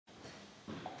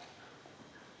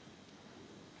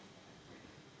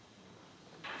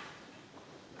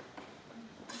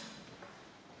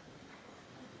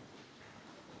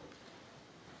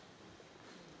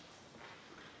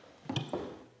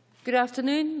Good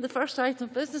afternoon. The first item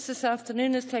of business this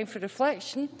afternoon is time for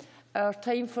reflection. Our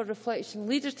time for reflection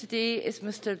leader today is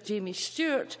Mr Jamie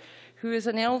Stewart, who is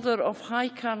an elder of High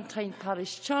Carntine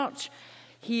Parish Church.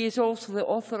 He is also the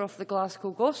author of the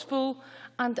Glasgow Gospel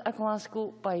and a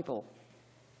Glasgow Bible.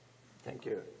 Thank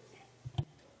you.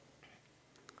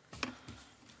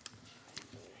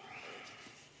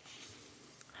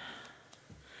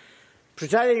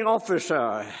 Presiding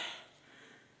Officer,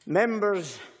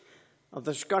 members of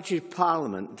the Scottish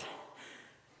Parliament,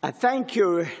 I thank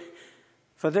you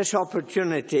for this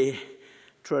opportunity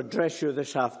to address you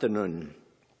this afternoon.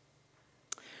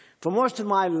 For most of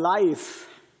my life,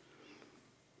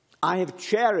 I have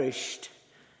cherished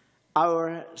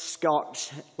our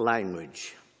Scots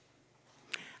language.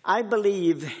 I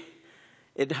believe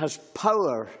it has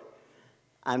power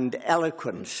and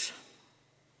eloquence.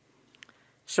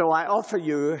 So I offer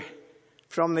you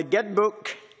from the Good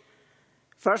Book,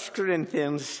 1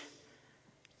 Corinthians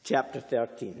chapter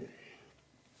 13.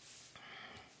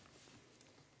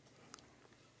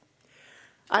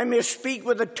 I may speak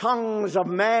with the tongues of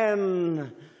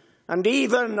men and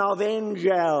even of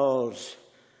angels,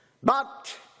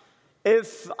 but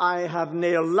if I have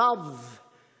no love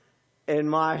in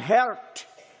my heart,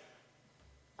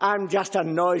 I'm just a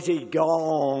noisy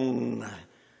gong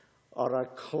or a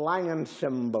clanging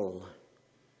cymbal.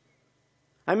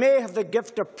 I may have the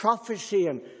gift of prophecy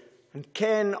and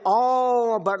ken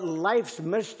all about life's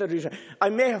mysteries. I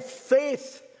may have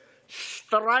faith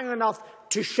strong enough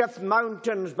to shift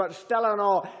mountains, but still and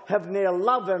all have no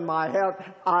love in my heart.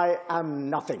 I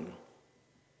am nothing.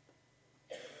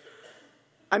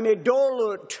 I may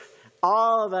dole out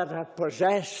all that I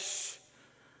possess,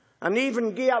 and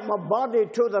even give up my body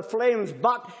to the flames,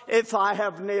 but if I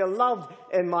have no love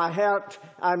in my heart,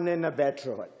 I'm in a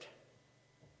better it.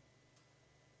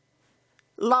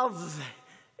 Love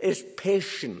is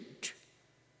patient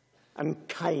and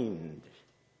kind.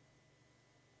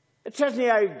 It isn't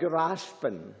out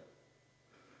grasping.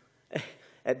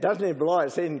 It doesn't blow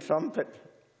its own trumpet.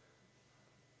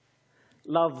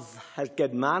 Love has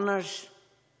good manners,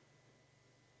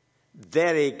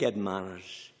 very good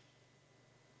manners.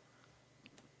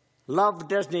 Love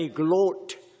doesn't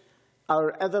gloat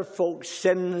our other folks'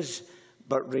 sins,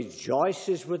 but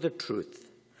rejoices with the truth.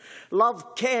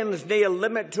 Love kens nae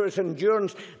limit to its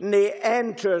endurance, nae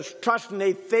end to its trust,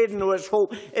 nae fade no its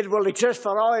hope. It will exist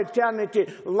for all eternity.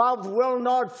 Love will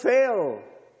not fail.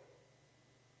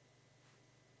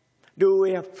 Do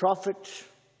we have prophets?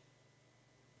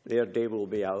 Their day will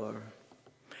be ours.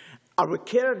 Are we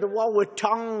carried the wall with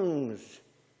tongues?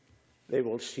 They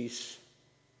will cease.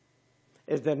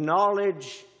 Is there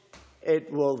knowledge?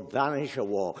 It will vanish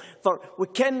away. For we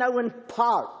can now in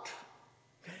part,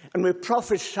 and we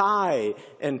prophesy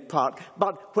in part,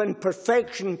 but when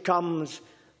perfection comes,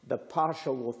 the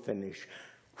partial will finish.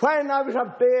 When I was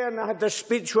a bairn, I had the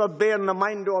speech of a bairn, the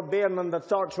mind of a bairn, and the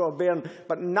thoughts of a bairn,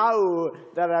 but now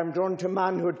that I'm grown to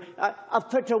manhood, I've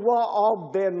put away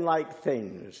all bairn-like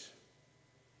things.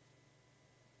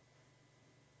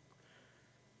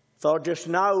 For just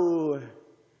now,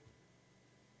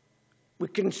 we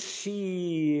can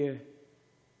see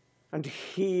and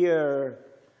hear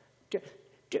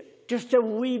just a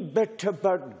wee bit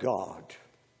about God.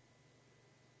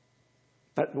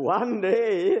 But one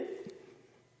day,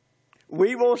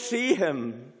 we will see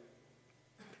him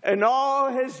in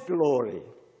all his glory.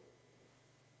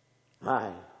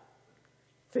 Aye,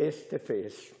 face to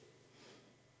face.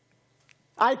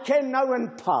 I can now in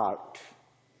part,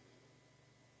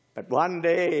 but one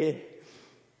day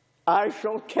I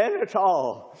shall ken it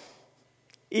all,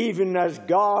 even as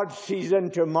God sees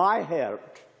into my heart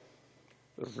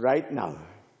right now.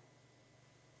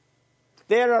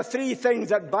 There are three things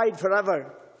that bide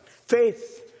forever: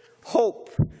 faith, hope,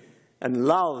 and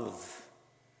love.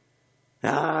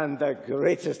 And the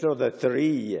greatest of the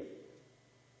three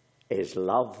is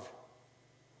love.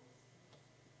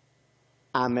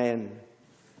 Amen.